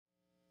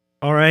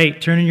All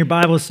right, turn in your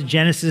Bibles to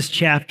Genesis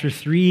chapter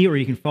 3, or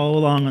you can follow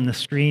along on the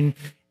screen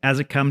as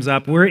it comes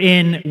up. We're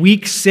in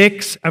week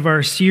 6 of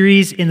our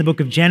series in the book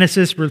of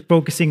Genesis. We're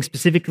focusing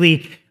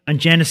specifically on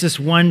Genesis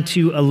 1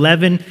 to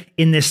 11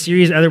 in this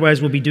series.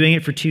 Otherwise, we'll be doing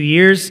it for 2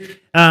 years.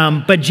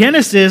 But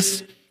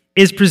Genesis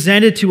is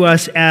presented to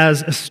us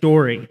as a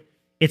story.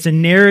 It's a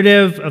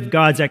narrative of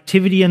God's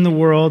activity in the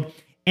world,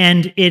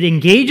 and it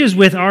engages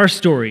with our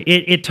story.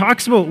 It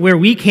talks about where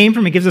we came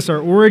from. It gives us our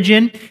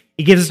origin.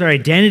 It gives us our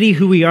identity,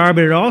 who we are,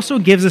 but it also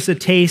gives us a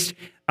taste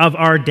of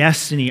our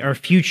destiny, our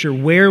future,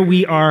 where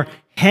we are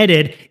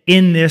headed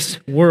in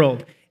this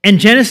world. And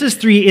Genesis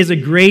 3 is a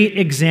great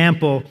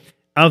example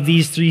of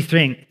these three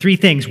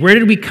things. Where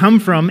did we come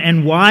from,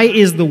 and why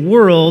is the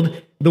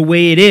world the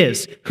way it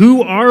is?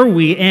 Who are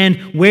we, and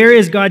where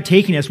is God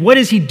taking us? What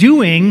is He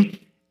doing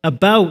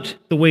about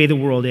the way the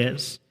world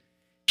is?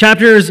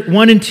 Chapters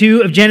 1 and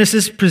 2 of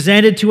Genesis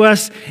presented to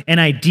us an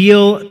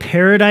ideal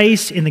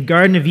paradise in the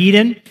Garden of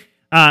Eden.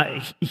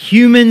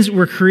 Humans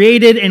were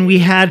created, and we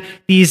had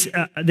this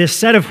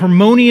set of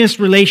harmonious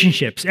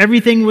relationships.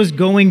 Everything was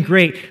going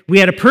great. We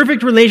had a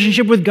perfect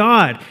relationship with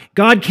God.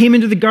 God came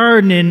into the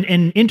garden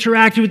and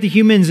interacted with the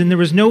humans, and there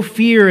was no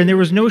fear, and there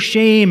was no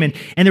shame, and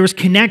there was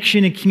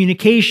connection and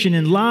communication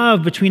and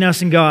love between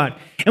us and God.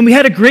 And we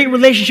had a great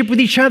relationship with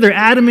each other.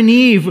 Adam and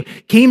Eve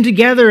came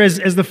together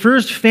as the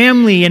first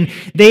family, and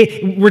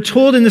they were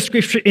told in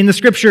the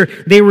scripture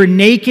they were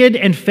naked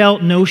and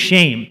felt no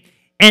shame.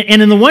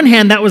 And on the one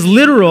hand, that was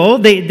literal.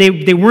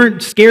 They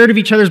weren't scared of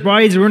each other's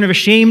bodies. They weren't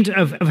ashamed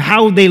of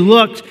how they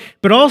looked.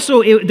 But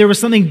also, there was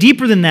something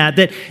deeper than that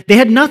they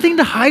had nothing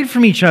to hide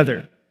from each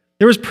other.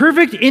 There was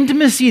perfect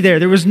intimacy there.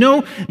 There was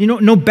no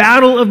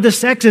battle of the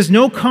sexes,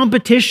 no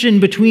competition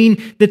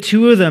between the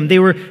two of them. They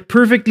were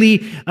perfectly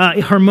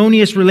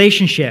harmonious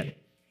relationship.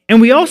 And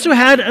we also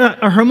had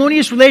a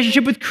harmonious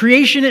relationship with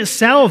creation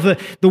itself,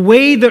 the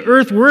way the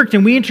earth worked,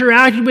 and we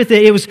interacted with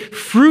it. It was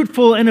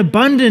fruitful and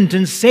abundant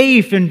and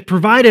safe and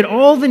provided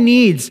all the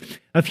needs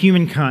of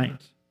humankind.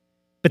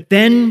 But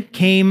then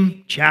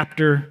came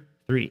chapter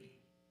 3.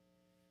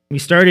 We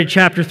started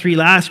chapter 3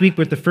 last week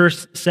with the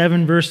first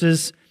 7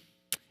 verses,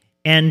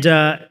 and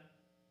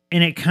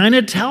it kind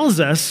of tells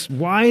us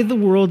why the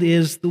world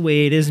is the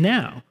way it is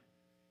now.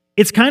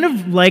 It's kind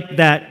of like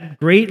that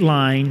great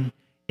line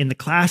in the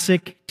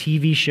classic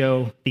TV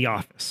show, The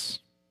Office.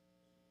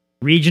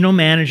 Regional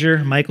manager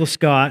Michael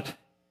Scott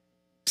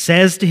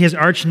says to his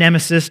arch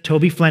nemesis,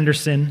 Toby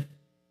Flenderson,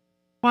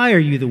 "Why are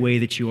you the way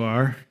that you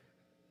are?"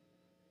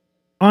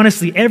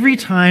 Honestly, every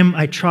time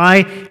I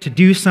try to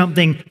do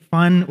something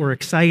fun or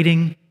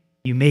exciting,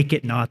 you make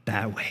it not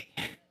that way.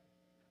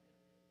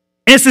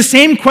 And it's the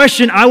same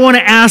question I want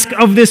to ask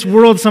of this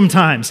world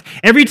sometimes.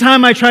 Every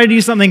time I try to do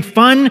something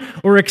fun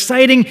or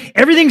exciting,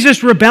 everything's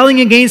just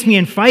rebelling against me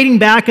and fighting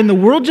back, and the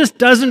world just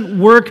doesn't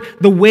work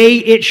the way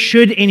it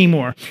should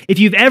anymore. If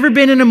you've ever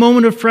been in a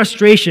moment of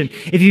frustration,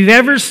 if you've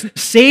ever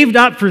saved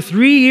up for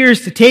 3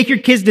 years to take your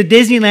kids to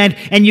Disneyland,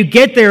 and you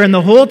get there and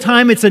the whole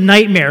time it's a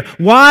nightmare,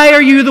 why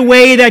are you the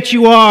way that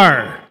you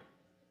are?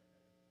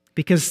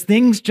 Because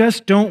things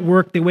just don't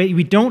work the way.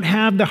 We don't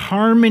have the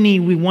harmony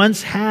we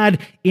once had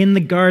in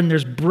the garden.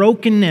 There's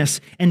brokenness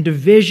and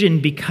division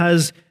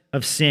because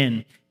of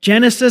sin.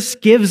 Genesis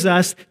gives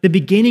us the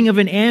beginning of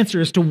an answer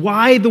as to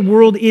why the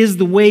world is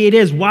the way it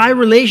is, why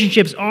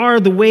relationships are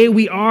the way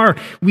we are.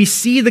 We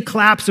see the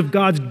collapse of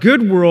God's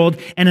good world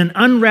and an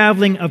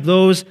unraveling of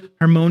those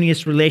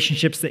harmonious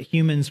relationships that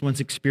humans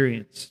once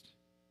experienced.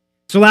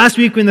 So last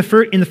week in the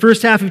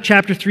first half of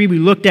chapter 3, we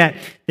looked at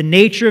the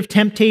nature of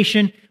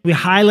temptation. We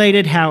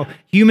highlighted how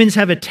humans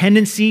have a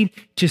tendency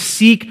to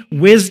seek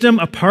wisdom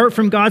apart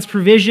from God's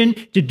provision,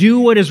 to do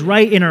what is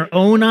right in our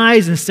own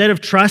eyes instead of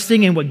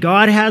trusting in what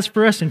God has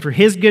for us and for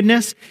His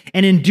goodness.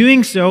 And in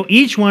doing so,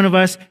 each one of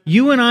us,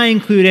 you and I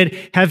included,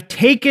 have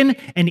taken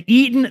and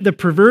eaten the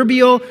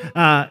proverbial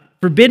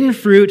forbidden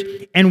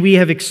fruit, and we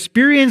have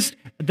experienced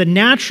the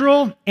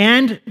natural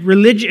and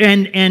religious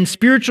and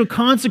spiritual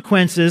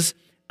consequences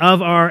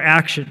of our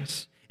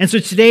actions. And so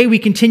today we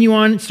continue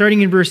on,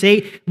 starting in verse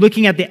 8,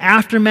 looking at the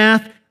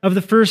aftermath of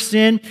the first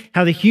sin,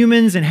 how the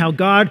humans and how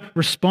God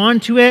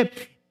respond to it,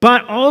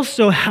 but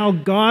also how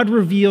God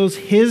reveals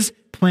His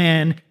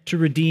plan to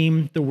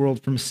redeem the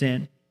world from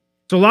sin.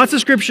 So lots of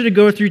scripture to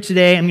go through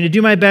today. I'm going to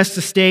do my best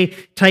to stay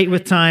tight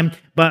with time,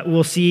 but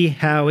we'll see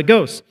how it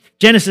goes.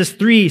 Genesis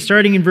 3,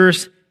 starting in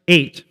verse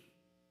 8.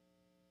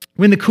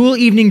 When the cool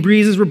evening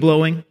breezes were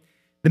blowing,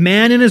 the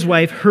man and his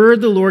wife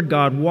heard the Lord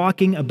God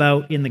walking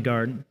about in the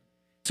garden.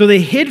 So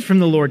they hid from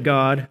the Lord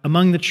God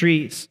among the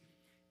trees.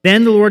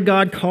 Then the Lord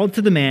God called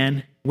to the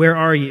man, "Where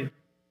are you?"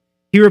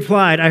 He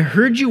replied, "I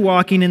heard you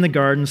walking in the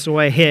garden, so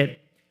I hid.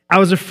 I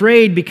was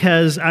afraid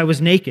because I was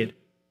naked."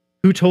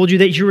 "Who told you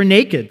that you were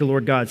naked?" the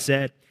Lord God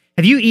said.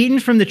 "Have you eaten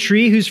from the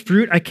tree whose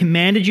fruit I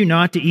commanded you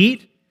not to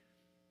eat?"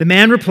 The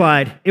man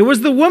replied, "It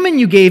was the woman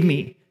you gave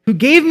me, who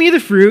gave me the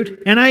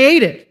fruit, and I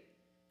ate it."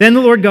 Then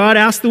the Lord God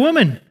asked the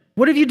woman,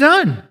 "What have you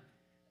done?"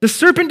 "The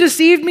serpent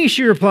deceived me,"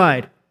 she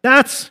replied.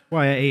 "That's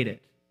why I ate it."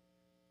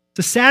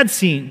 It's a sad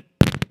scene.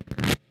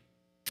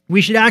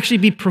 we should actually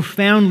be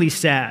profoundly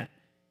sad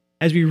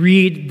as we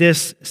read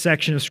this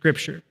section of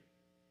Scripture.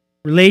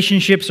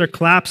 Relationships are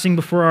collapsing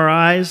before our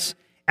eyes.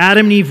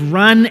 Adam and Eve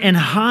run and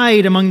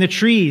hide among the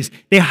trees.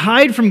 They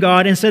hide from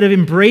God instead of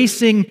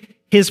embracing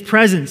his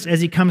presence as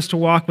he comes to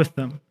walk with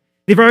them.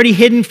 They've already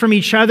hidden from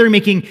each other,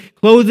 making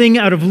clothing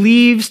out of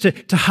leaves to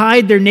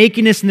hide their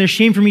nakedness and their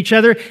shame from each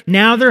other.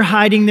 Now they're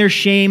hiding their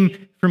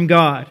shame from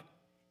God.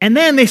 And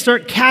then they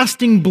start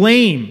casting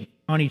blame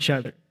on each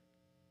other.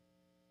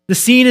 The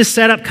scene is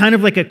set up kind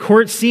of like a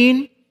court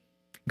scene.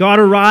 God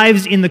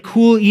arrives in the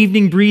cool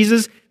evening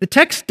breezes. The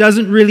text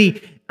doesn't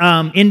really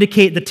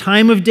indicate the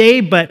time of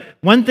day, but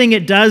one thing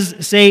it does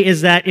say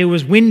is that it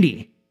was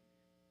windy.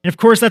 And of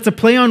course, that's a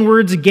play on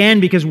words again,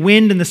 because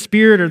wind and the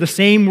Spirit are the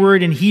same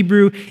word in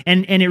Hebrew,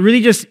 and it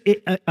really just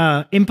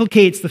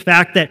implicates the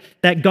fact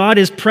that God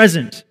is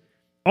present.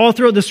 All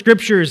throughout the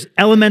Scriptures,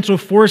 elemental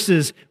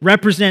forces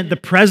represent the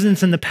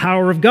presence and the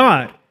power of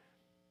God.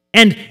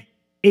 And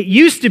it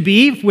used to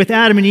be with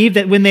Adam and Eve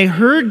that when they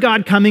heard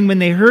God coming, when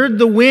they heard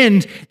the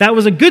wind, that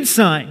was a good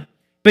sign.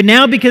 But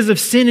now, because of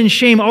sin and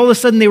shame, all of a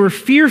sudden they were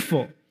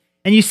fearful.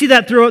 And you see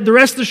that throughout the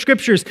rest of the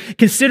Scriptures.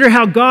 Consider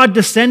how God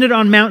descended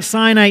on Mount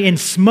Sinai in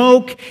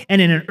smoke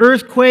and in an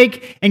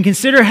earthquake. And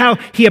consider how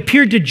he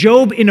appeared to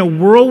Job in a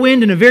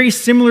whirlwind, in a very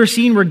similar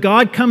scene where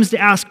God comes to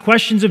ask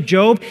questions of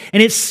Job.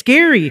 And it's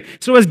scary.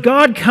 So as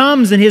God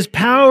comes and his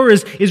power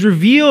is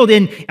revealed,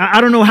 and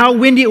I don't know how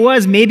windy it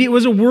was. Maybe it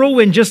was a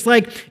whirlwind, just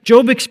like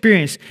Job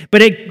experienced.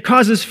 But it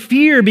causes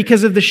fear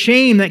because of the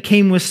shame that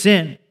came with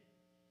sin.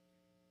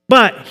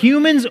 But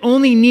humans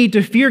only need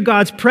to fear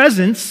God's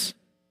presence,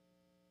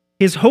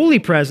 his holy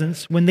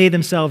presence, when they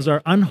themselves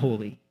are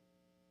unholy.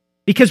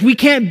 Because we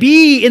can't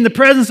be in the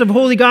presence of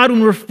holy God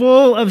when we're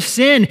full of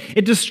sin.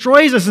 It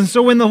destroys us. And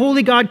so when the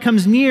holy God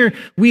comes near,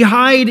 we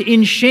hide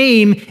in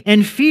shame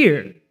and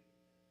fear.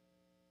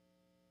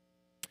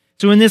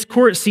 So in this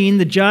court scene,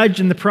 the judge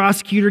and the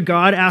prosecutor,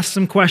 God, asked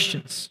some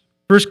questions.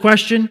 First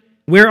question,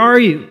 where are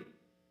you?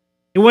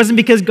 It wasn't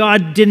because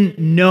God didn't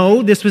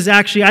know. This was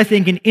actually, I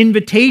think, an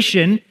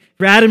invitation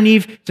for Adam and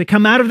Eve to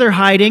come out of their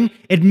hiding,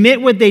 admit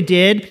what they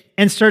did,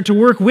 and start to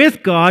work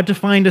with God to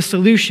find a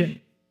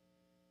solution.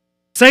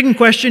 Second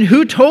question,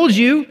 who told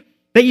you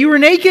that you were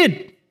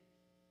naked?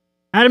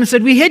 Adam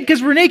said, we hid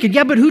because we're naked.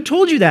 Yeah, but who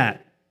told you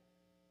that?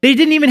 They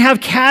didn't even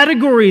have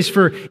categories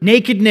for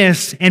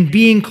nakedness and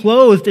being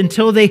clothed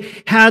until they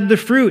had the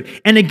fruit.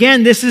 And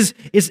again,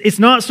 it's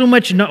not so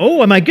much,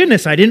 oh my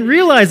goodness, I didn't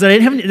realize that I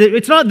didn't have,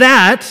 it's not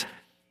that.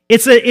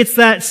 It's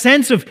that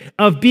sense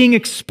of being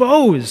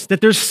exposed,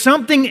 that there's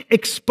something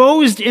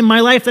exposed in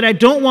my life that I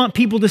don't want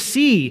people to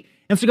see.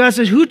 And so God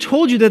says, who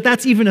told you that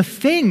that's even a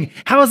thing?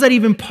 How is that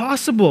even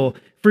possible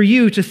for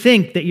you to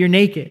think that you're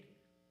naked?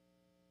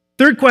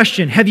 Third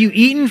question, have you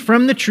eaten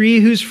from the tree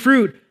whose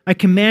fruit I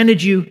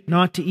commanded you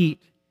not to eat?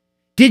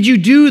 Did you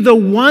do the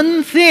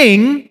one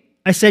thing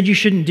I said you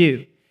shouldn't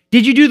do?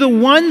 Did you do the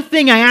one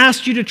thing I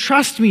asked you to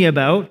trust me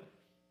about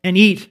and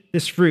eat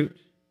this fruit?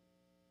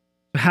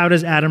 How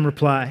does Adam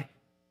reply?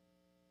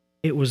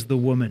 It was the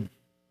woman.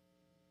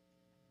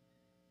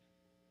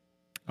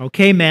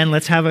 Okay, man,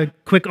 let's have a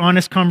quick,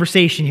 honest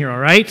conversation here, all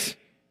right?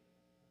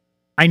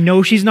 I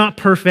know she's not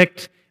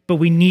perfect, but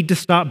we need to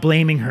stop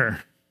blaming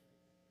her.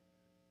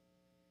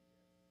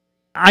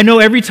 I know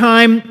every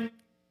time,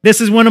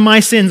 this is one of my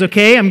sins,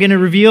 okay? I'm going to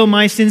reveal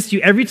my sins to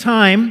you. Every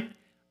time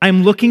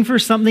I'm looking for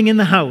something in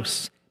the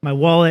house, my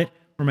wallet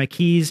or my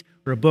keys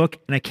or a book,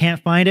 and I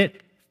can't find it,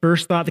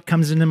 first thought that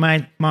comes into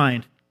my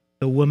mind,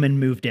 the woman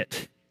moved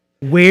it.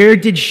 Where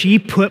did she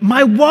put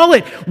my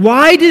wallet?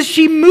 Why does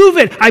she move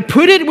it? I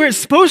put it where it's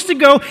supposed to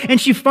go, and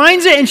she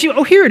finds it, and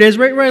oh, here it is,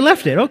 right where I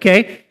left it.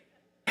 Okay.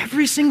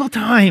 Every single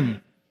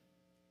time.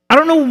 I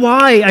don't know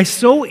why I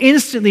so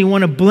instantly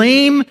want to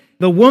blame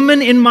the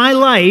woman in my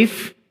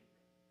life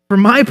for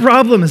my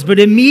problems, but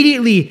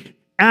immediately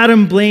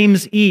Adam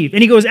blames Eve.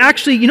 And he goes,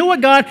 actually, you know what,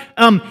 God?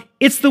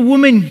 It's the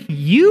woman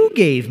you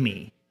gave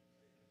me.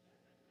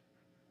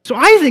 So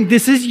I think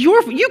this is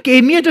you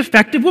gave me a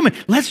defective woman.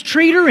 Let's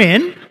trade her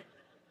in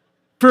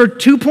for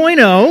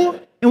 2.0,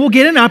 and we'll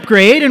get an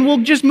upgrade, and we'll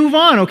just move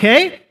on,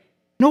 okay?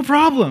 No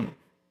problem.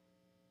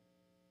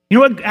 You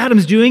know what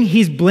Adam's doing?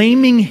 He's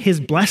blaming his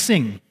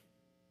blessing.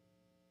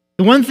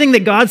 The one thing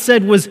that God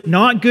said was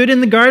not good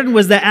in the garden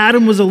was that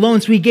Adam was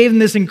alone, so he gave him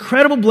this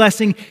incredible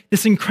blessing,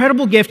 this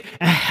incredible gift,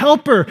 a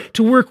helper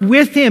to work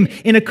with him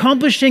in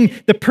accomplishing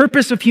the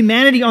purpose of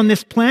humanity on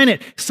this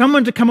planet,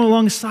 someone to come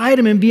alongside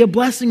him and be a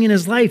blessing in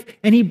his life.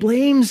 And he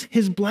blames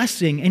his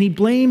blessing, and he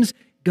blames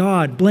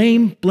God.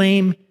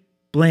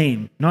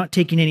 Blame, not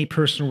taking any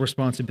personal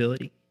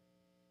responsibility.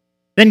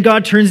 Then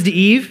God turns to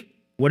Eve.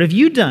 What have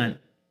you done?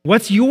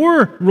 What's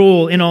your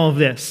role in all of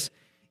this?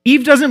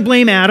 Eve doesn't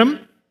blame Adam.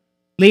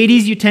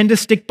 Ladies, you tend to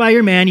stick by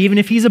your man, even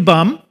if he's a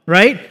bum,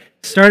 right?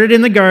 Started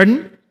in the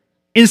garden.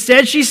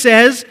 Instead, she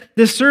says,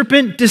 the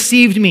serpent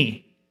deceived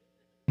me.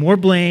 More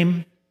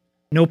blame,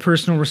 no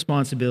personal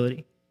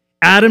responsibility.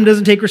 Adam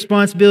doesn't take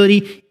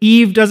responsibility.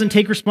 Eve doesn't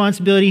take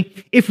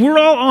responsibility. If we're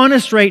all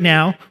honest right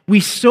now,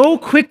 we so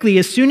quickly,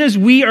 as soon as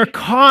we are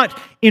caught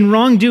in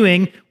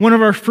wrongdoing, one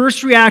of our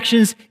first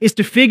reactions is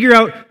to figure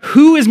out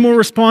who is more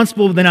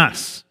responsible than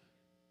us.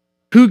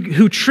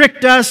 Who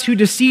tricked us, who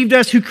deceived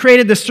us, who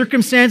created the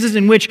circumstances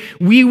in which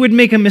we would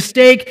make a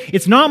mistake.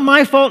 It's not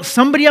my fault.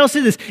 Somebody else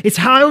did this. It's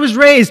how I was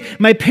raised.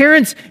 My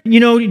parents,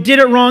 did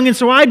it wrong, and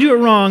so I do it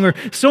wrong. Or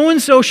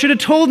so-and-so should have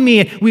told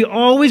me. We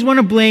always want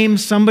to blame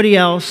somebody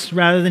else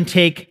rather than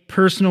take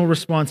personal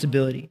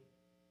responsibility.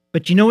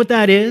 But you know what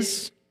that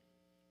is?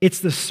 It's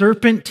the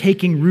serpent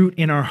taking root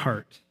in our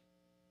heart.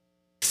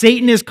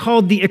 Satan is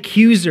called the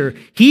accuser.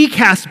 He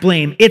casts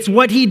blame. It's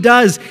what he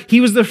does.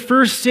 He was the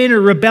first sinner,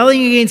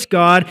 rebelling against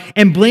God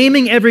and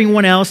blaming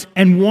everyone else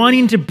and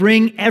wanting to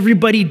bring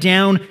everybody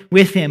down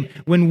with him.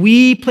 When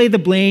we play the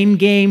blame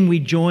game, we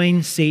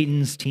join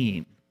Satan's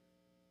team.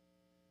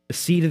 The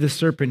seed of the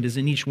serpent is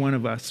in each one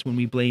of us when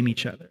we blame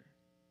each other.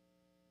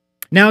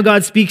 Now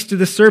God speaks to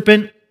the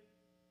serpent,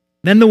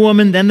 then the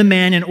woman, then the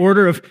man, in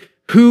order of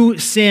who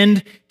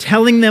sinned,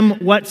 telling them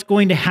what's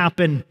going to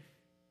happen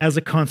as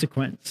a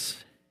consequence.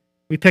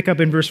 We pick up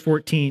in verse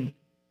 14.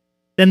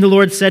 Then the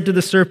Lord said to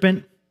the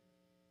serpent,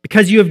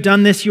 "Because you have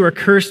done this, you are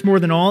cursed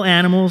more than all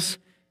animals,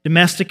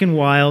 domestic and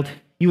wild.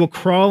 You will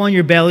crawl on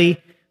your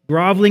belly,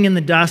 groveling in the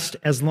dust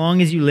as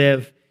long as you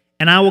live.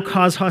 And I will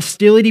cause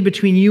hostility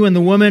between you and the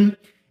woman,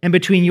 and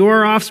between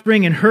your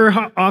offspring and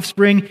her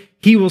offspring.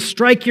 He will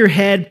strike your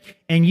head,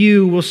 and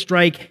you will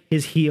strike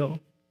his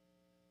heel."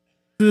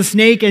 So the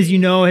snake, as you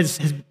know, has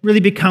really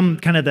become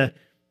kind of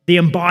the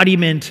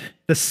embodiment,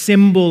 the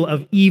symbol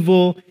of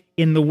evil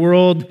in the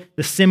world,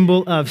 the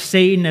symbol of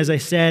Satan. As I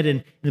said,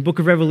 in the book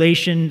of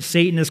Revelation,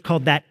 Satan is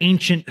called that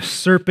ancient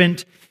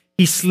serpent.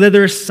 He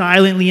slithers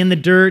silently in the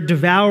dirt,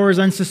 devours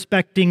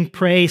unsuspecting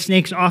prey.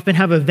 Snakes often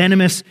have a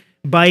venomous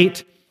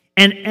bite.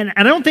 And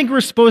I don't think we're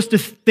supposed to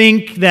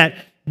think that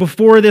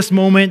before this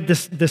moment,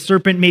 the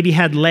serpent maybe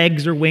had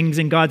legs or wings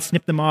and God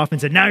snipped them off and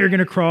said, "Now you're going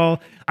to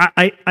crawl."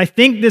 I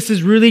think this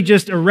is really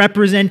just a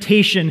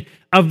representation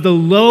of the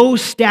low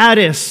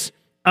status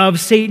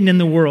of Satan in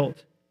the world.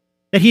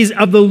 That he's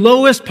of the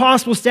lowest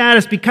possible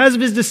status because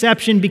of his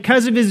deception,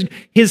 because of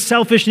his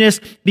selfishness,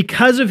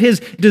 because of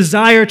his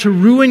desire to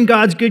ruin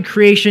God's good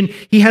creation.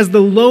 He has the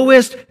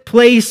lowest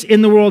place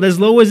in the world, as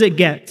low as it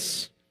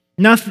gets.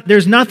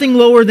 There's nothing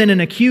lower than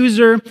an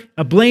accuser,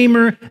 a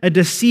blamer, a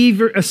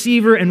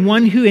deceiver, and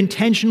one who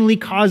intentionally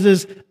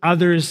causes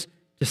others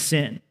to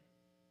sin.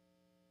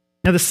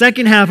 Now, the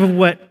second half of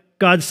what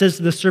God says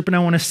to the serpent, I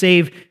want to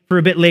save for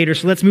a bit later.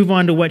 So let's move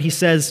on to what he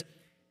says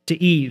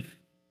to Eve.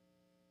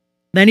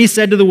 Then he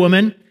said to the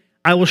woman,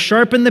 "I will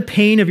sharpen the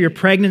pain of your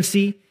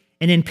pregnancy,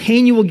 and in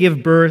pain you will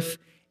give birth,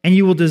 and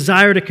you will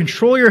desire to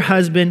control your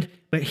husband,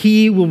 but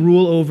he will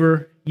rule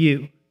over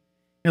you."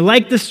 Now,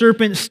 like the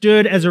serpent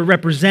stood as a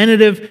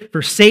representative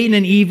for Satan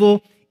and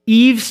evil,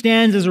 Eve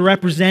stands as a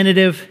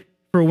representative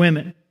for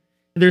women.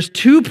 There's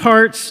two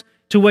parts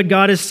to what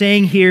God is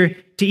saying here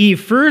to Eve.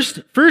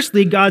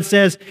 Firstly, God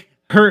says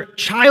her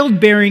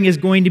childbearing is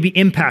going to be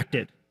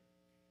impacted.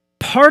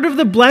 Part of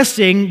the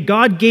blessing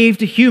God gave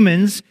to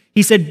humans,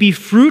 he said, "Be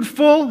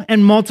fruitful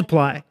and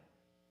multiply."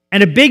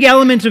 And a big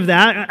element of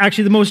that,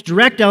 actually the most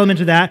direct element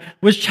of that,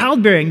 was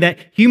childbearing, that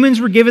humans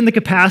were given the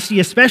capacity,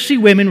 especially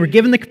women were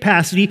given the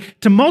capacity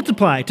to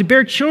multiply, to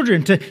bear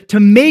children, to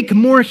make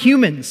more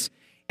humans.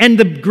 And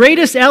the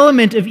greatest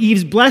element of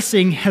Eve's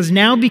blessing has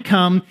now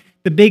become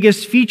the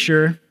biggest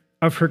feature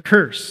of her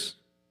curse.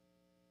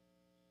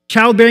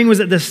 Childbearing was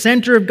at the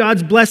center of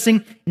God's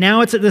blessing.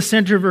 Now it's at the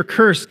center of her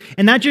curse.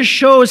 And that just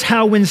shows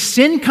how when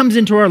sin comes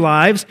into our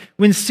lives,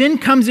 when sin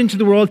comes into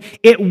the world,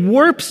 it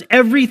warps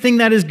everything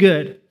that is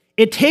good.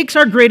 It takes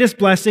our greatest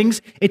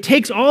blessings, it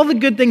takes all the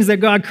good things that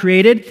God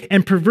created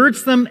and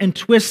perverts them and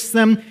twists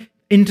them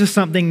into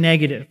something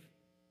negative.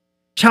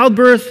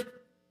 Childbirth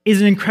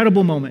is an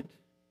incredible moment.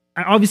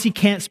 I obviously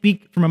can't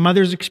speak from a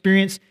mother's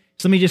experience,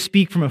 so let me just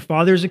speak from a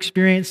father's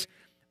experience.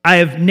 I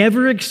have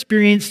never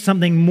experienced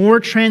something more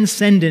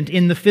transcendent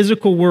in the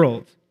physical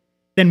world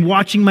than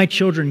watching my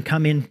children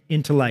come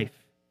into life.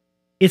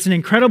 It's an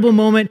incredible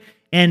moment,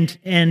 and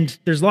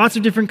there's lots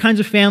of different kinds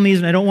of families,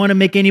 and I don't want to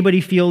make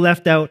anybody feel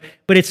left out,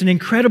 but it's an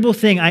incredible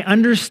thing. I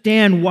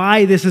understand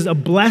why this is a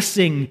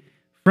blessing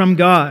from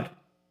God.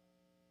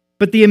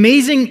 But the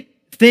amazing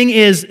thing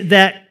is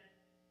that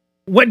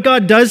what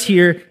God does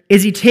here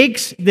is he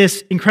takes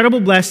this incredible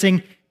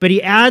blessing, but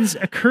he adds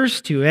a curse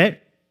to it.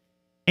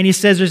 And he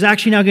says there's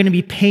actually now going to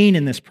be pain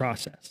in this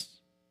process.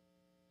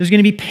 There's going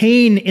to be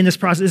pain in this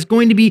process. It's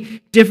going to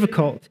be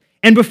difficult.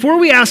 And before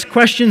we ask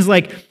questions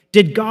like,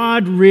 did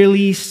God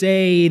really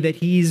say that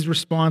he's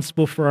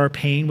responsible for our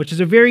pain, which is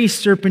a very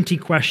serpenty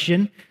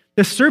question,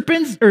 the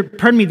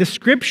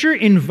scripture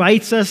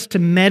invites us to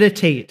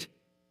meditate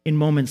in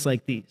moments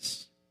like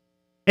these.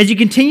 As you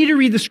continue to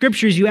read the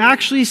scriptures, you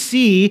actually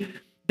see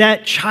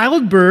that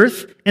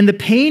childbirth and the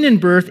pain in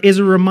birth is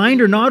a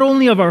reminder not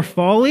only of our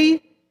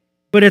folly,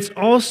 but it's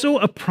also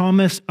a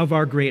promise of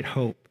our great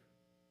hope.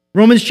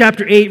 Romans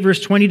chapter 8, verse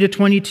 20 to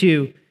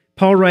 22.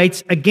 Paul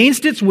writes,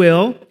 against its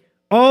will,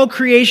 all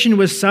creation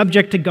was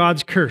subject to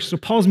God's curse. So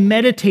Paul's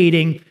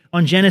meditating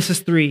on Genesis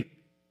 3.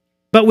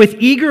 But with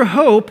eager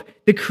hope,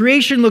 the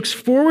creation looks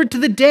forward to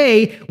the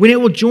day when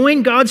it will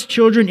join God's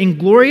children in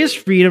glorious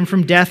freedom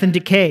from death and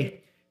decay.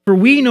 For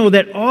we know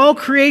that all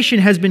creation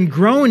has been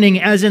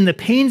groaning as in the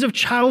pains of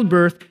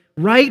childbirth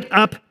right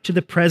up to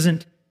the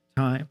present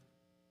time.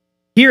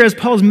 Here, as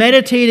Paul's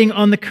meditating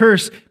on the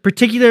curse,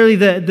 particularly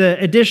the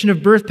addition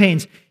of birth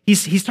pains,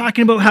 he's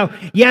talking about how,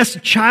 yes,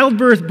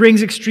 childbirth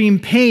brings extreme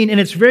pain and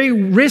it's very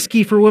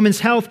risky for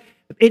women's health.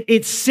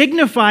 It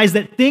signifies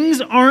that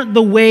things aren't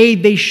the way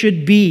they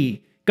should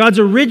be. God's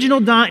original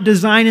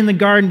design in the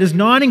garden does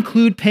not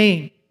include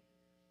pain.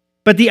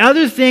 But the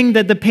other thing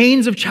that the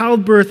pains of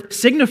childbirth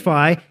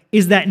signify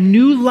is that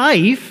new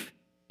life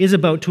is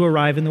about to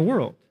arrive in the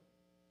world.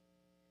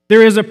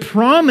 There is a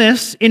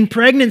promise in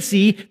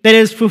pregnancy that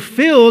is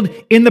fulfilled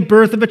in the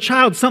birth of a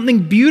child.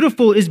 Something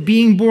beautiful is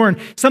being born.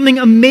 Something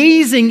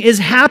amazing is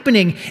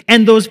happening.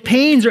 And those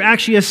pains are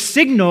actually a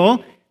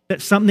signal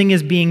that something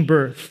is being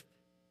birthed.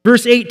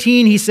 Verse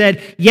 18, he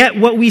said, yet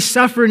what we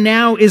suffer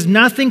now is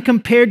nothing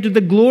compared to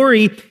the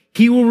glory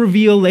he will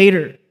reveal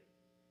later.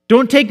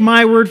 Don't take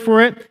my word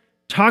for it.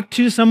 Talk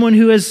to someone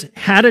who has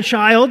had a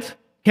child.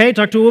 Okay,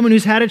 talk to a woman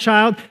who's had a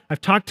child.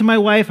 I've talked to my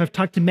wife. I've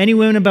talked to many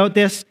women about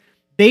this.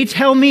 They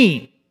tell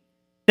me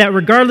that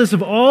regardless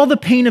of all the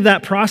pain of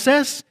that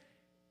process,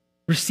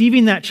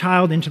 receiving that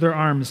child into their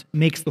arms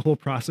makes the whole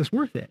process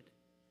worth it.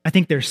 I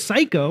think they're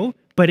psycho,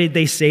 but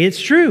they say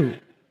it's true.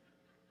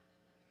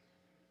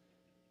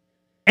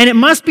 And it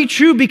must be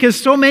true because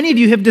so many of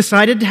you have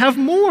decided to have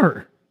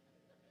more.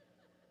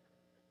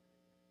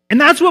 And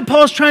that's what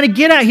Paul's trying to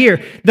get at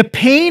here. The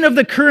pain of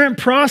the current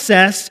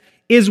process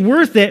is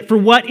worth it for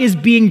what is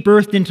being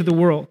birthed into the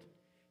world.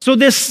 So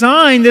this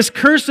sign, this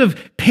curse of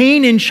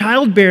pain in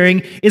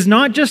childbearing, is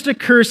not just a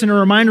curse and a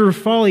reminder of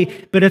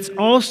folly, but it's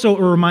also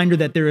a reminder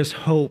that there is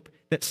hope,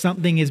 that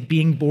something is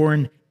being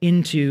born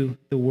into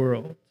the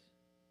world.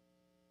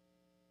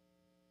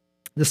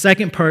 The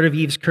second part of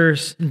Eve's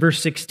curse in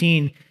verse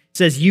 16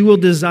 says, you will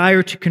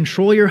desire to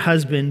control your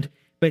husband,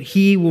 but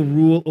he will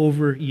rule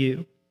over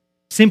you.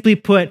 Simply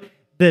put,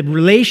 the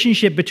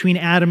relationship between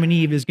Adam and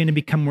Eve is going to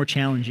become more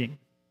challenging.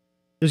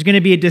 There's going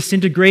to be a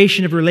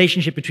disintegration of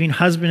relationship between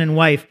husband and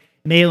wife,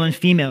 male and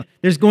female.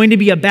 There's going to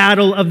be a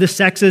battle of the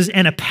sexes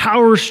and a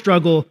power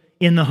struggle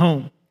in the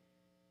home.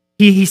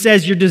 He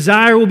says, your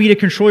desire will be to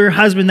control your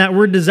husband. That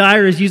word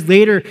desire is used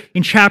later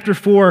in chapter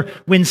 4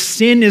 when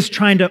sin is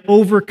trying to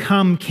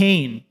overcome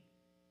Cain.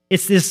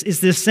 It's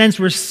this sense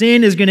where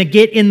sin is going to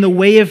get in the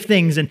way of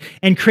things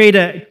and create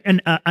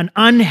an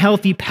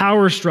unhealthy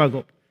power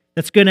struggle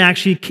that's going to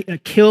actually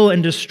kill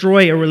and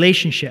destroy a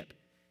relationship.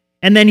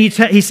 And then he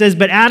says,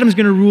 but Adam's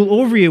going to rule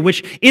over you,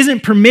 which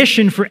isn't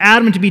permission for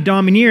Adam to be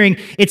domineering.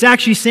 It's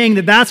actually saying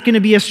that that's going to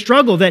be a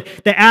struggle, that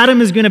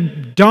Adam is going to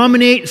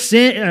dominate,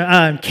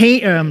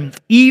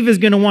 Eve is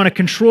going to want to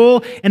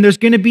control, and there's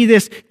going to be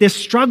this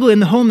struggle in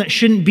the home that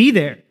shouldn't be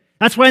there.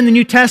 That's why in the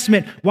New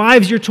Testament,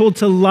 wives, you're told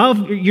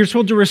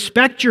to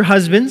respect your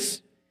husbands,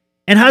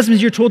 and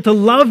husbands, you're told to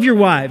love your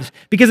wives,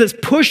 because it's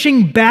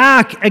pushing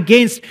back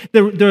against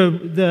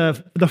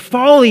the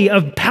folly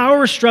of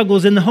power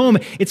struggles in the home.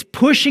 It's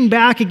pushing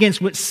back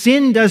against what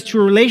sin does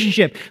to a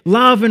relationship.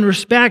 Love and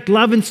respect,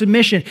 love and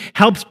submission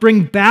helps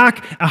bring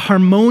back a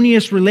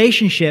harmonious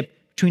relationship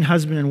between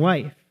husband and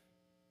wife.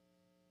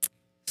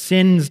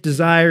 Sin's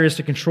desire is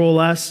to control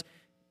us.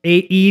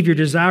 Eve, your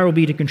desire will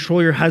be to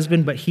control your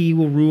husband, but he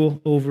will rule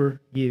over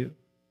you.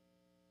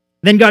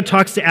 Then God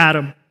talks to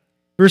Adam.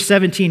 Verse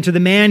 17, to the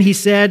man he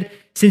said,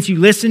 since you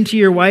listened to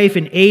your wife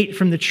and ate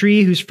from the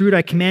tree whose fruit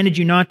I commanded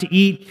you not to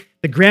eat,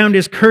 the ground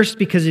is cursed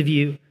because of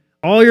you.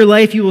 All your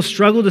life you will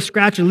struggle to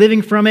scratch a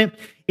living from it.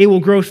 It will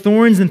grow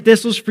thorns and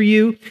thistles for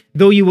you,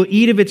 though you will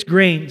eat of its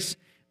grains.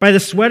 By the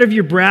sweat of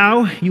your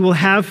brow you will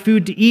have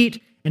food to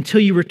eat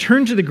until you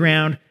return to the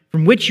ground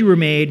from which you were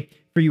made,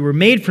 for you were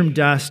made from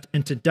dust,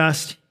 and to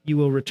dust you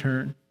will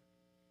return.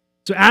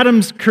 So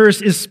Adam's curse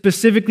is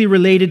specifically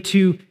related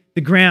to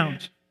the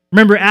ground.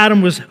 Remember,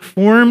 Adam was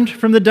formed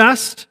from the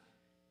dust.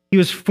 He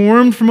was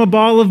formed from a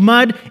ball of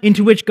mud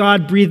into which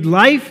God breathed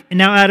life. And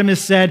now Adam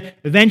has said,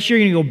 eventually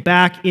you're going to go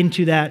back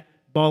into that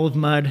ball of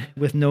mud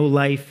with no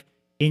life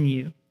in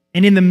you.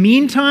 And in the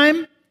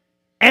meantime,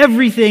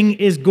 everything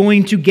is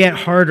going to get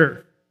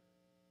harder.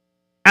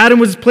 Adam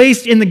was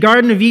placed in the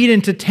Garden of Eden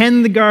to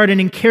tend the garden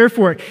and care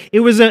for it.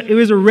 It was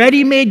a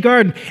ready-made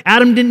garden.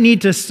 Adam didn't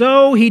need to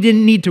sow. He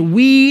didn't need to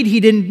weed.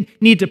 He didn't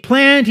need to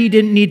plant. He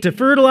didn't need to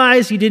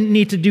fertilize. He didn't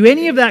need to do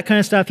any of that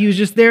kind of stuff. He was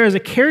just there as a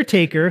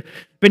caretaker.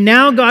 But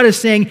now God is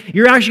saying,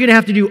 you're actually going to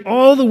have to do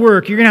all the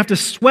work. You're going to have to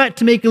sweat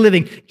to make a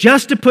living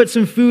just to put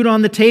some food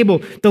on the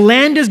table. The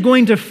land is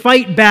going to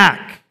fight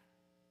back.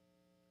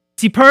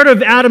 See, part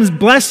of Adam's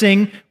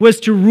blessing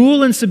was to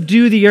rule and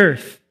subdue the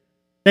earth.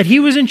 That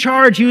he was in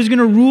charge, he was going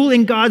to rule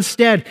in God's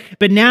stead.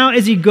 But now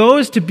as he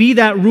goes to be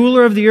that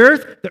ruler of the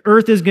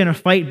earth is going to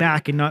fight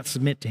back and not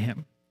submit to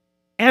him.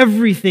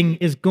 Everything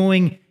is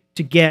going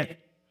to get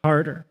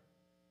harder.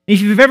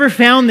 If you've ever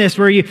found this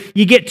where you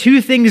get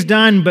two things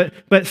done,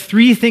 but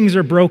three things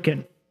are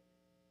broken,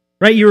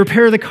 right? You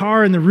repair the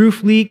car and the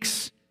roof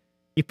leaks.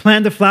 You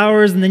plant the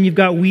flowers and then you've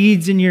got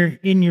weeds in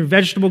your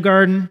vegetable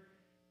garden.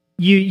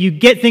 You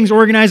get things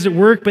organized at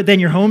work, but then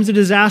your home's a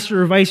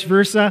disaster or vice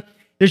versa.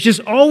 There's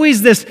just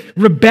always this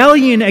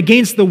rebellion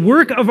against the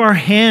work of our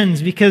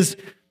hands because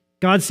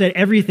God said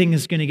everything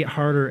is going to get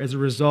harder as a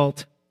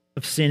result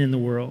of sin in the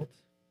world.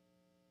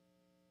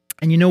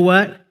 And you know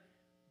what?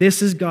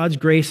 This is God's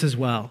grace as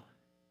well.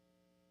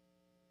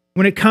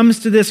 When it comes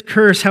to this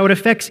curse, how it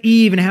affects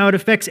Eve and how it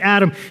affects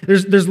Adam,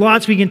 there's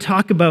lots we can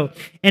talk about.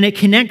 And it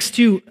connects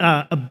to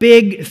a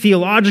big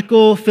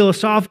theological,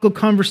 philosophical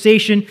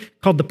conversation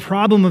called the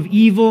problem of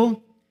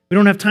evil. We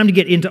don't have time to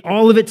get into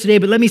all of it today,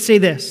 but let me say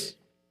this.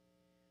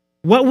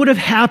 What would have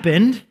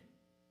happened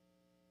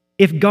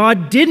if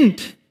God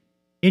didn't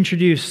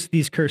introduce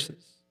these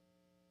curses?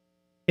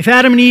 If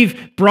Adam and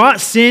Eve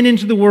brought sin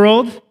into the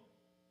world,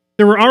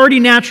 there were already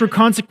natural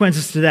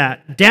consequences to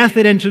that. Death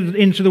had entered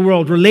into the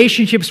world.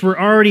 Relationships were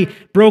already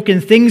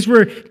broken. Things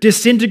were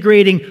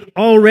disintegrating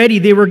already.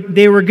 They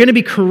were going to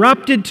be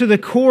corrupted to the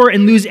core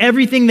and lose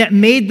everything that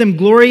made them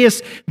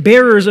glorious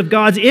bearers of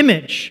God's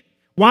image.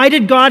 Why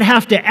did God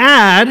have to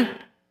add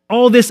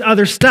all this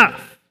other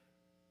stuff?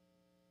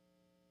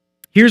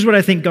 Here's what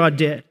I think God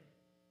did.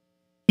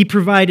 He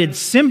provided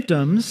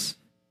symptoms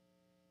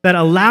that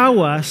allow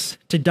us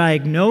to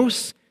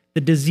diagnose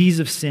the disease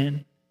of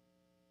sin.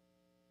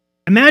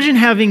 Imagine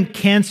having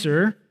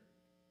cancer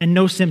and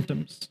no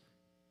symptoms.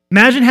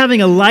 Imagine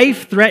having a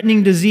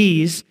life-threatening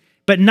disease,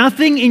 but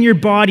nothing in your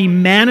body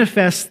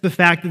manifests the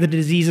fact that the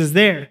disease is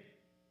there.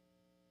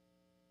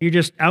 You're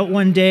just out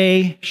one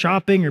day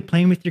shopping or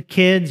playing with your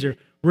kids or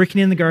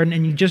working in the garden,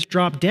 and you just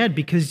drop dead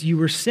because you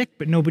were sick,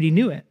 but nobody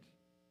knew it.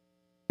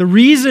 The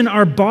reason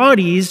our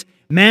bodies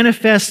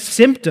manifest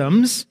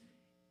symptoms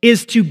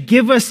is to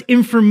give us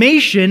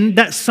information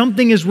that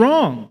something is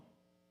wrong.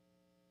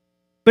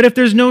 But if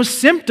there's no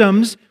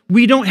symptoms,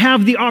 we don't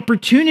have the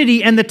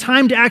opportunity and the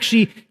time to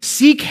actually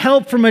seek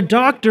help from a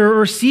doctor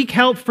or seek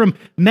help from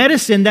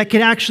medicine that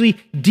can actually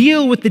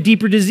deal with the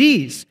deeper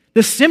disease.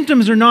 The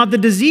symptoms are not the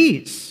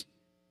disease,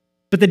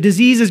 but the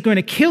disease is going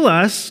to kill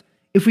us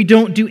if we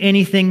don't do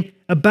anything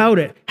about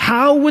it.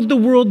 How would the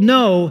world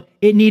know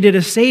it needed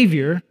a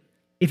Savior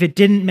if it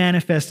didn't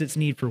manifest its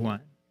need for one?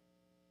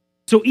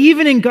 So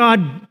even in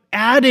God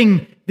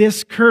adding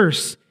this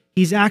curse,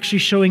 he's actually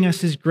showing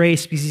us his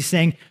grace because he's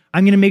saying,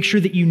 I'm going to make sure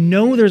that you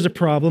know there's a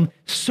problem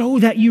so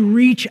that you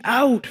reach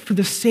out for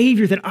the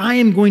Savior that I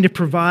am going to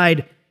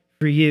provide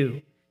for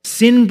you.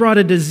 Sin brought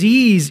a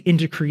disease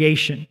into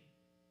creation,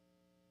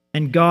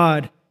 and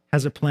God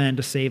has a plan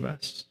to save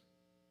us.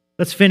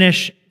 Let's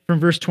finish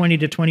from verse 20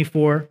 to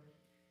 24.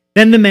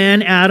 Then the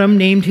man, Adam,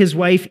 named his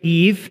wife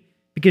Eve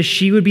because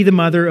she would be the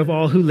mother of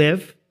all who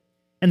live.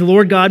 And the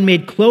Lord God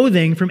made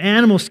clothing from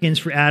animal skins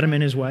for Adam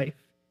and his wife.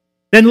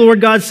 Then the Lord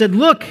God said,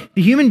 look,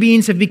 the human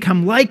beings have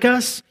become like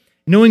us,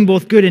 knowing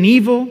both good and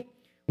evil.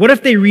 What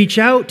if they reach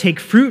out, take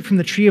fruit from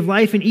the tree of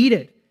life and eat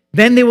it?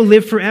 Then they will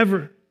live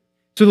forever.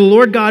 So the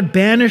Lord God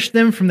banished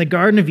them from the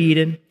Garden of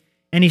Eden,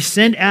 and he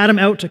sent Adam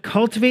out to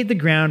cultivate the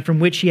ground from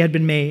which he had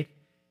been made.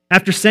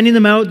 After sending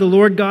them out, the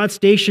Lord God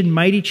stationed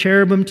mighty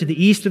cherubim to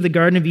the east of the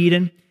Garden of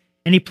Eden,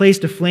 and he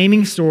placed a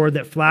flaming sword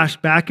that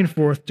flashed back and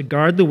forth to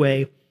guard the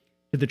way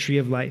to the tree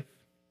of life.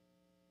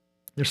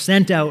 They're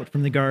sent out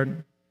from the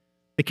garden.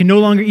 They can no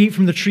longer eat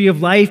from the tree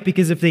of life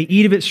because if they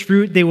eat of its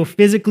fruit, they will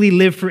physically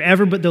live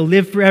forever, but they'll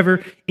live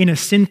forever in a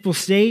sinful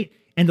state,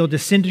 and they'll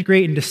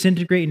disintegrate and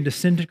disintegrate and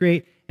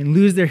disintegrate and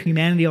lose their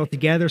humanity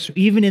altogether. So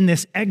even in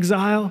this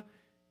exile,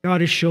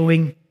 God is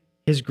showing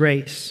his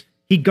grace.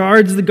 He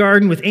guards the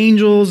garden with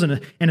angels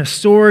and a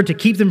sword to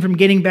keep them from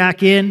getting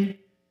back in.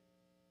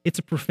 It's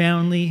a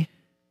profoundly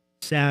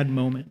sad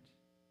moment.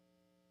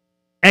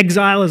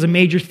 Exile is a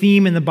major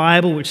theme in the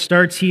Bible, which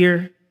starts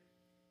here.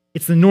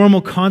 It's the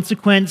normal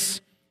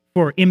consequence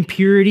for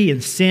impurity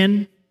and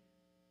sin.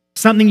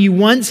 Something you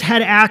once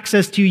had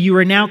access to, you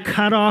are now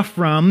cut off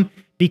from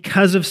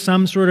because of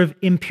some sort of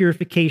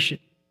impurification.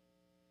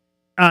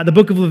 The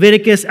book of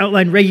Leviticus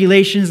outlined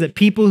regulations that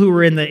people who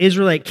were in the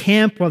Israelite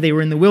camp while they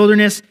were in the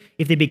wilderness,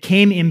 if they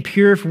became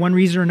impure for one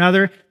reason or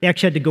another, they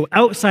actually had to go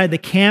outside the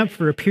camp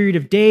for a period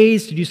of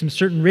days to do some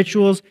certain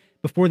rituals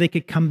before they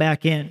could come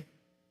back in.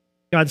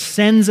 God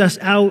sends us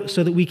out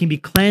so that we can be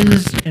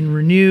cleansed and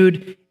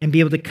renewed and be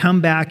able to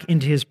come back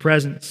into his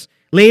presence.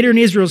 Later in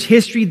Israel's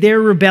history, their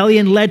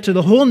rebellion led to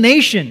the whole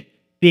nation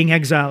being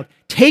exiled,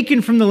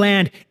 taken from the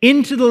land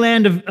into the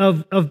land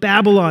of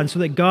Babylon so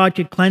that God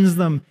could cleanse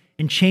them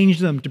and change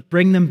them to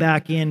bring them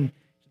back in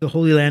to the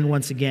Holy Land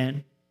once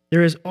again.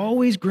 There is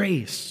always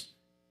grace.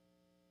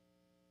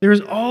 There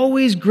is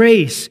always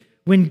grace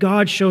when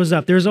God shows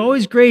up. There's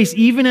always grace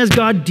even as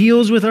God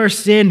deals with our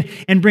sin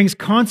and brings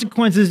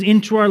consequences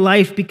into our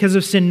life because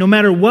of sin. No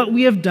matter what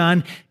we have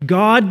done,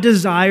 God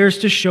desires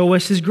to show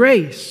us his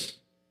grace.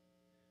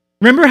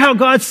 Remember how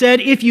God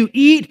said, if you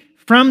eat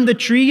from the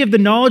tree of the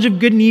knowledge of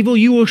good and evil,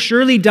 you will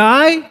surely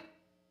die?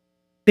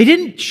 They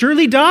didn't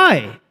surely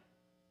die.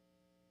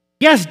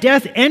 Yes,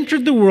 death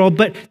entered the world,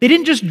 but they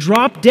didn't just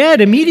drop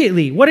dead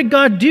immediately. What did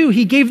God do?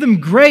 He gave them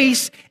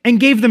grace and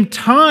gave them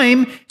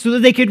time so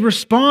that they could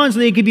respond, so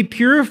they could be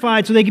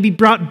purified, so they could be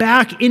brought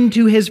back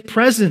into his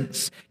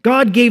presence.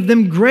 God gave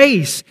them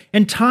grace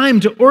and time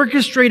to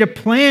orchestrate a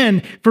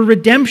plan for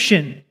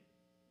redemption.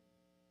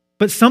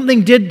 But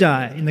something did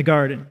die in the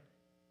garden.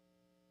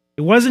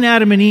 It wasn't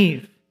Adam and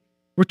Eve.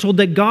 We're told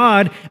that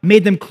God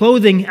made them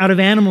clothing out of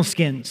animal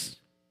skins.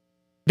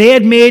 They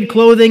had made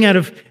clothing out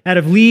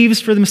of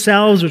leaves for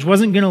themselves, which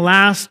wasn't going to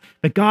last,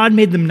 but God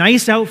made them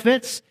nice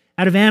outfits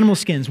out of animal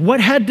skins. What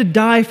had to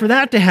die for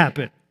that to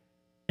happen?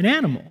 An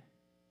animal.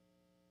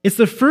 It's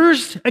the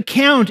first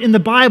account in the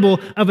Bible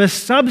of a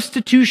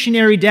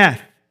substitutionary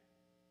death.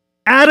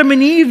 Adam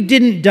and Eve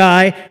didn't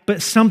die,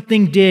 but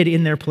something did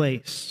in their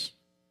place.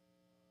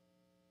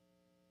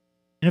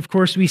 And of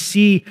course, we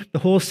see the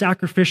whole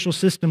sacrificial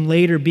system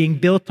later being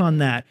built on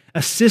that.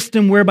 A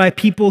system whereby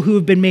people who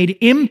have been made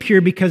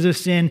impure because of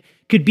sin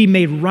could be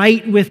made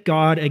right with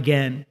God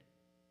again.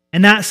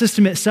 And that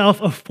system itself,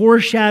 a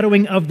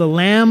foreshadowing of the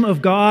Lamb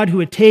of God who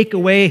would take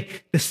away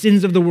the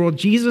sins of the world,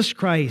 Jesus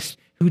Christ,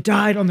 who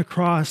died on the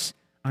cross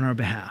on our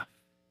behalf.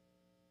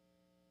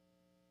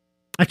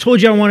 I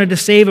told you I wanted to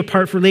save a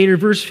part for later.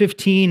 Verse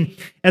 15,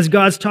 as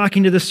God's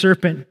talking to the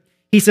serpent,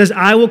 he says,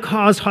 I will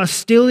cause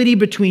hostility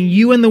between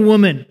you and the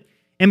woman,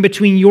 and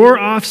between your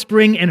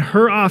offspring and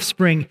her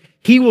offspring.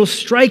 He will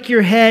strike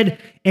your head,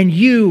 and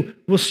you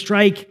will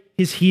strike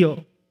his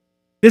heel.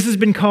 This has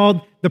been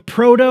called the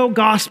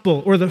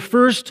proto-gospel, or the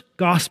first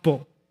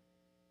gospel.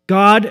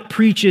 God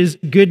preaches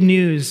good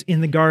news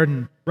in the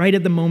garden, right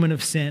at the moment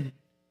of sin.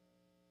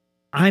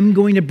 I'm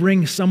going to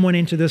bring someone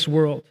into this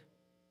world.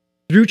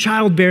 Through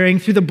childbearing,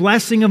 through the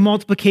blessing of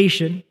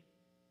multiplication,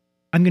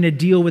 I'm going to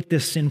deal with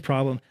this sin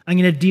problem. I'm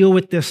going to deal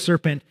with this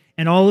serpent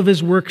and all of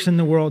his works in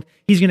the world.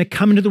 He's going to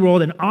come into the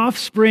world. An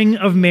offspring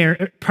of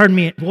Mary,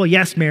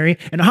 Mary,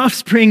 an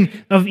offspring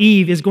of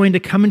Eve is going to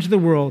come into the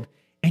world,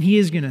 and he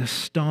is going to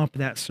stomp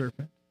that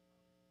serpent.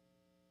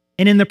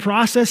 And in the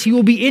process, he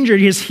will be injured.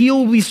 His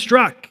heel will be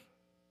struck.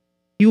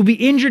 He will be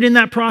injured in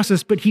that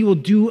process, but he will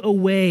do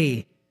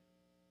away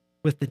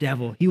with the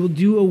devil. He will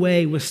do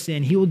away with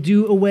sin. He will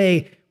do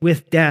away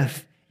with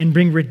death and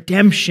bring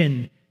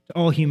redemption to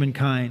all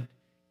humankind.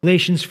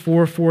 Galatians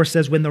 4:4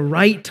 says, when the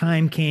right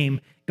time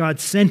came, God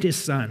sent his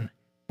son,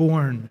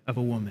 born of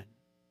a woman.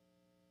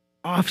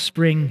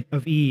 Offspring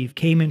of Eve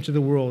came into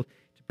the world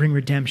to bring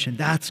redemption.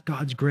 That's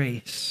God's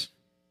grace.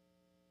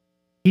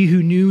 He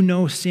who knew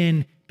no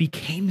sin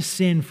became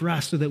sin for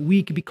us so that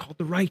we could be called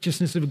the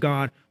righteousness of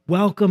God,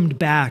 welcomed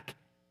back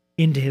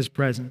into his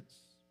presence.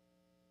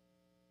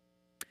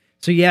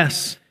 So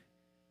yes,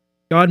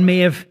 God may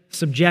have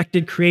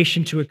subjected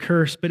creation to a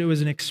curse, but it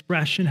was an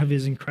expression of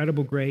his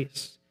incredible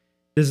grace,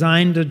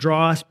 designed to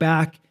draw us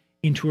back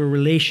into a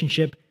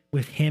relationship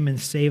with him and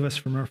save us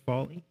from our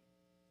folly.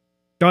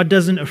 God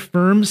doesn't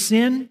affirm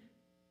sin.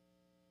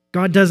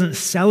 God doesn't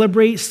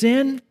celebrate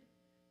sin.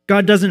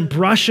 God doesn't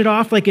brush it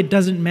off like it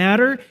doesn't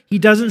matter. He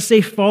doesn't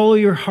say, follow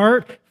your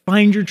heart,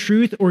 find your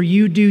truth, or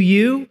you do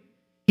you.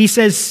 He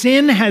says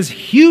sin has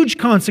huge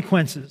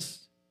consequences,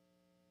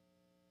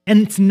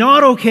 and it's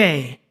not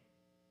okay.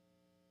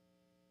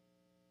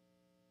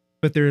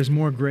 But there is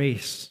more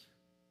grace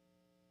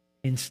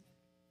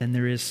than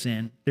there is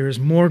sin. There is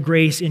more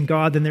grace in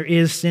God than there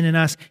is sin in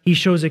us. He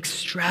shows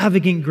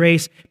extravagant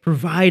grace,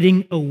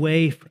 providing a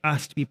way for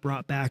us to be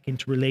brought back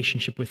into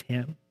relationship with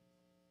him.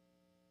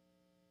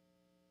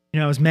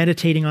 I was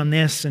meditating on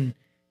this, and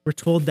we're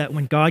told that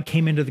when God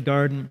came into the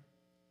garden,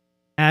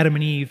 Adam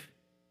and Eve,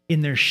 in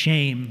their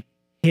shame,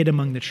 hid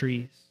among the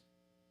trees.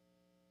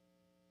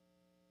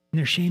 In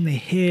their shame, they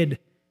hid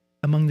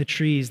among the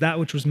trees, that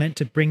which was meant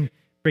to bring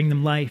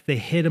them life. They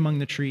hid among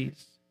the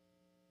trees.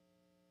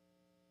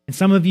 And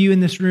some of you in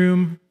this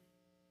room,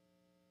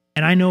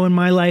 and I know in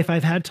my life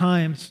I've had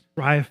times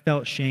where I have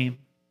felt shame.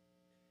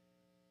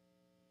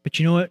 But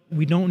you know what?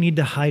 We don't need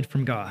to hide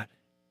from God.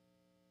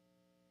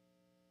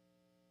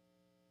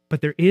 But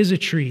there is a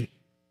tree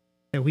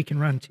that we can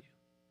run to.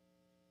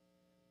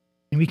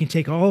 And we can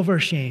take all of our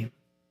shame,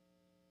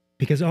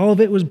 because all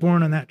of it was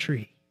born on that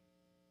tree.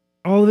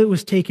 All of it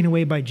was taken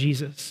away by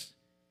Jesus,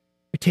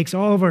 who takes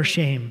all of our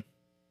shame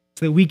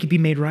so that we could be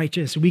made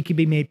righteous, we could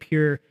be made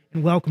pure,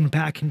 and welcomed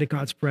back into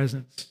God's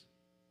presence.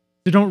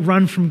 So don't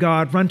run from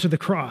God, run to the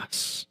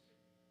cross.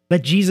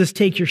 Let Jesus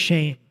take your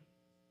shame.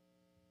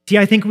 See,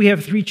 I think we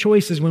have three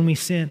choices when we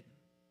sin.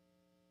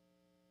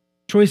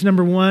 Choice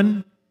number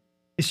one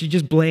is to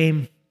just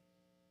blame.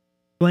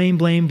 Blame,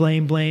 blame,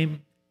 blame,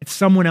 blame. It's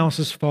someone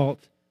else's fault.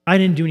 I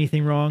didn't do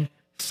anything wrong.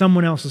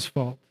 Someone else's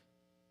fault.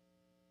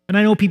 And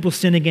I know people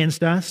sin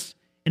against us,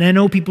 and I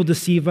know people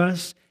deceive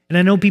us, and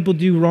I know people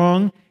do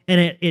wrong,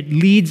 and it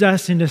leads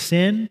us into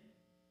sin.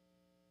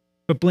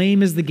 But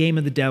blame is the game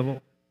of the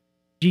devil.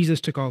 Jesus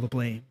took all the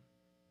blame.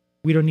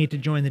 We don't need to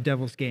join the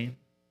devil's game.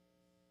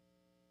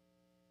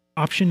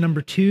 Option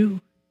number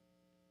two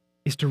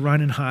is to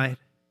run and hide.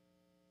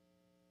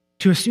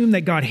 To assume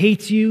that God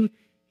hates you,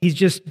 he's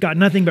just got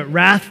nothing but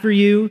wrath for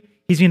you,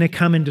 he's going to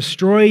come and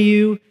destroy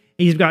you,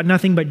 He's got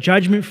nothing but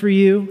judgment for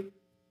you.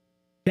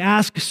 To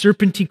ask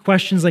serpenty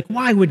questions like,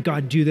 why would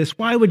God do this?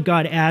 Why would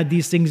God add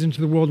these things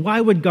into the world?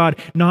 Why would God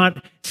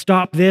not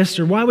stop this?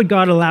 Or why would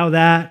God allow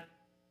that?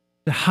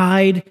 To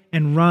hide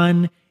and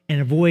run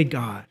and avoid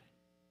God.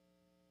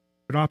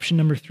 But option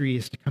number 3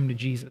 is to come to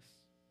Jesus.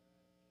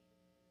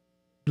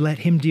 To let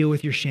him deal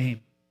with your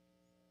shame.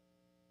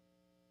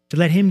 To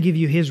let him give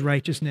you his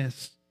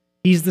righteousness.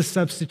 He's the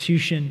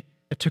substitution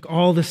that took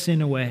all the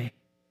sin away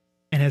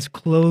and has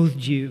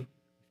clothed you with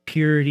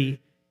purity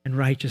and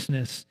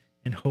righteousness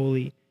and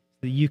holy,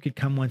 so that you could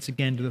come once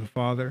again to the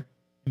Father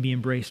and be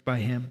embraced by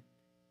him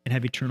and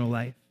have eternal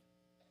life.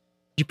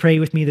 Would you pray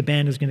with me? The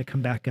band is going to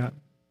come back up.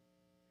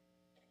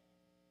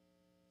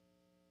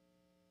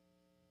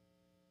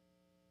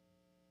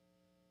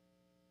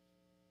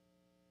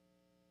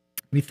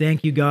 We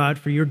thank you, God,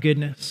 for your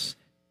goodness.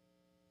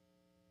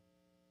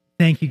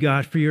 Thank you,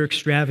 God, for your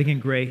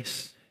extravagant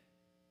grace.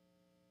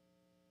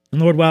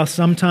 And Lord, while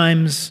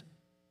sometimes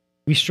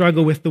we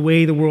struggle with the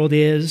way the world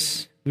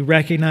is, we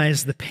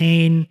recognize the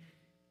pain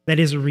that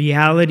is a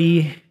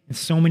reality in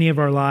so many of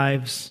our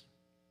lives.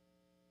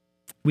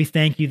 We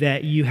thank you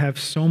that you have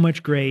so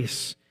much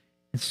grace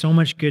and so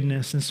much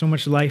goodness and so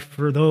much life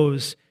for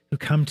those who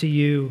come to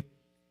you,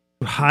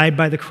 who hide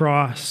by the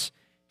cross,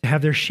 to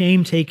have their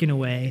shame taken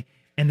away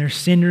and their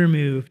sin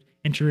removed,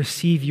 and to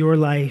receive your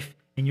life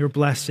and your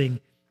blessing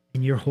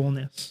and your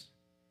wholeness.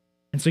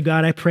 And so,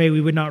 God, I pray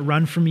we would not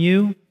run from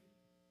you.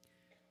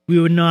 We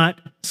would not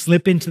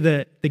slip into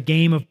the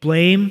game of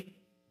blame.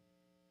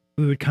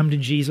 We would come to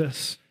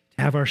Jesus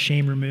to have our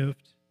shame removed.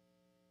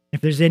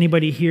 If there's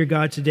anybody here,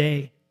 God,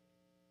 today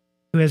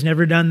who has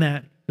never done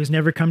that, who has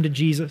never come to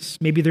Jesus,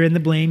 maybe they're in the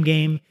blame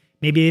game,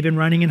 maybe they've been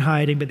running and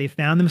hiding, but they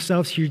found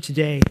themselves here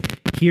today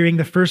hearing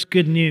the first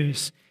good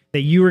news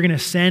that you were going to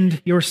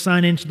send your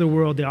Son into the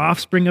world, the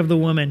offspring of the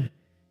woman,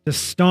 to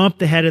stomp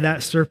the head of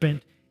that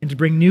serpent and to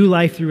bring new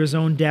life through his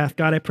own death.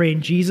 God, I pray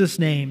in Jesus'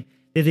 name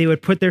that they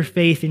would put their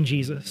faith in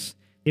Jesus.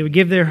 They would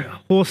give their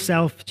whole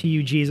self to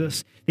you,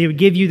 Jesus. They would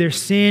give you their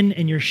sin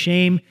and your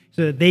shame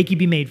so that they could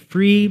be made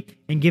free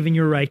and given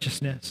your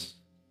righteousness.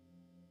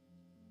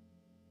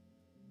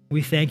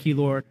 We thank you,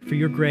 Lord, for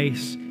your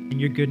grace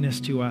and your goodness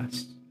to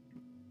us.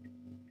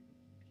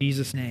 In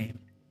Jesus' name,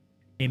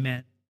 amen.